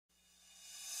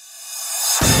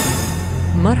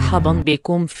مرحبا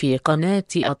بكم في قناة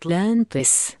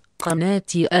أطلانتس،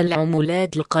 قناة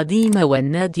العملات القديمة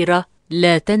والنادرة.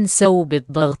 لا تنسوا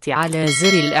بالضغط على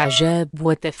زر الإعجاب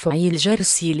وتفعيل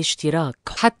جرس الاشتراك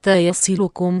حتى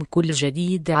يصلكم كل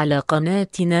جديد على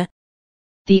قناتنا.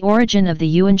 The origin of the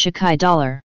yuan Sheikai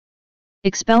dollar.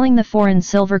 Expelling the foreign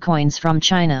silver coins from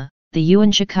China, the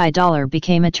yuan Sheikai dollar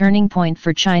became a turning point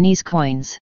for Chinese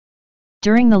coins.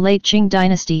 During the late Qing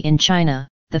dynasty in China,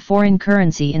 the foreign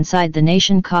currency inside the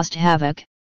nation caused havoc.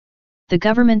 The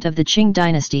government of the Qing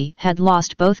dynasty had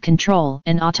lost both control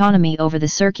and autonomy over the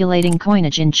circulating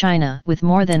coinage in China, with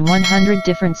more than 100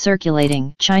 different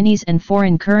circulating Chinese and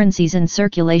foreign currencies in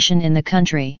circulation in the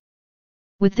country.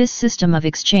 With this system of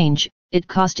exchange, it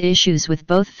caused issues with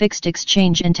both fixed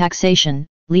exchange and taxation,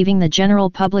 leaving the general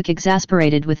public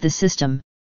exasperated with the system.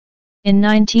 In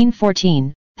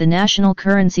 1914, the national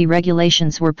currency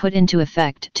regulations were put into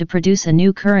effect to produce a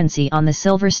new currency on the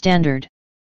silver standard.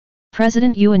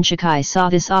 President Yuan Shikai saw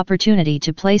this opportunity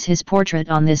to place his portrait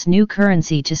on this new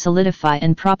currency to solidify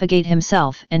and propagate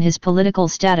himself and his political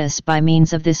status by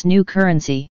means of this new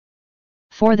currency.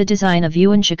 For the design of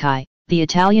Yuan Shikai, the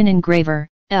Italian engraver,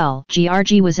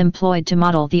 L.Grg was employed to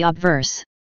model the obverse.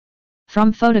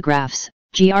 From photographs,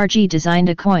 Grg designed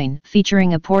a coin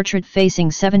featuring a portrait facing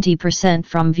 70%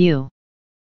 from view.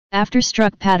 After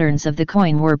struck patterns of the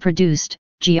coin were produced,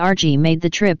 Grg made the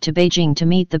trip to Beijing to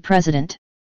meet the president.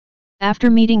 After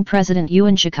meeting President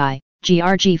Yuan Shikai,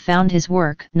 Grg found his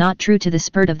work not true to the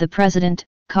spirit of the president,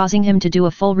 causing him to do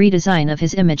a full redesign of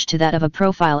his image to that of a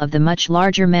profile of the much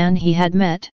larger man he had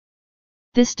met.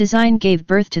 This design gave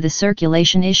birth to the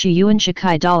circulation issue Yuan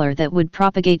Shikai dollar that would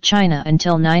propagate China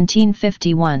until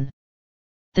 1951.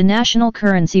 The national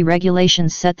currency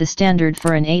regulations set the standard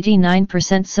for an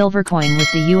 89% silver coin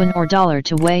with the yuan or dollar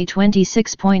to weigh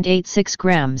 26.86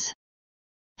 grams.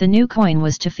 The new coin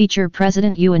was to feature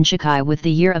President Yuan Shikai with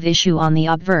the year of issue on the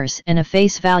obverse and a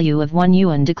face value of 1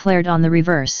 yuan declared on the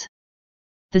reverse.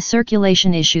 The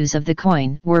circulation issues of the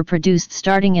coin were produced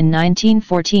starting in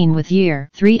 1914 with year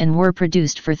 3 and were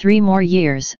produced for 3 more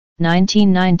years,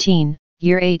 1919,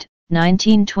 year 8,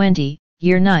 1920,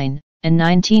 year 9, and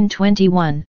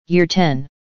 1921, year 10.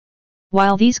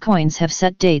 While these coins have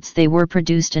set dates, they were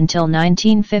produced until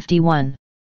 1951.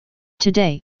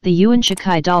 Today, the Yuan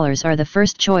Shikai dollars are the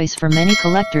first choice for many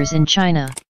collectors in China.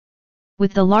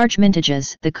 With the large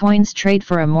mintages, the coins trade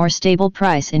for a more stable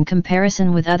price in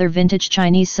comparison with other vintage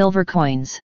Chinese silver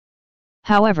coins.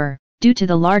 However, due to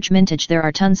the large mintage, there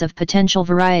are tons of potential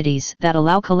varieties that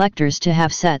allow collectors to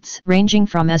have sets ranging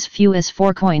from as few as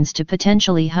 4 coins to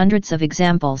potentially hundreds of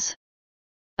examples.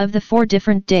 Of the 4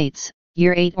 different dates,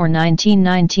 year 8 or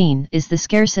 1919 is the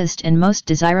scarcest and most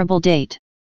desirable date.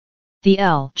 The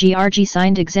L.Grg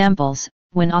signed examples,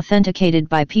 when authenticated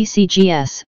by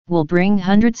PCGS, will bring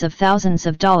hundreds of thousands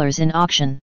of dollars in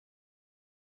auction.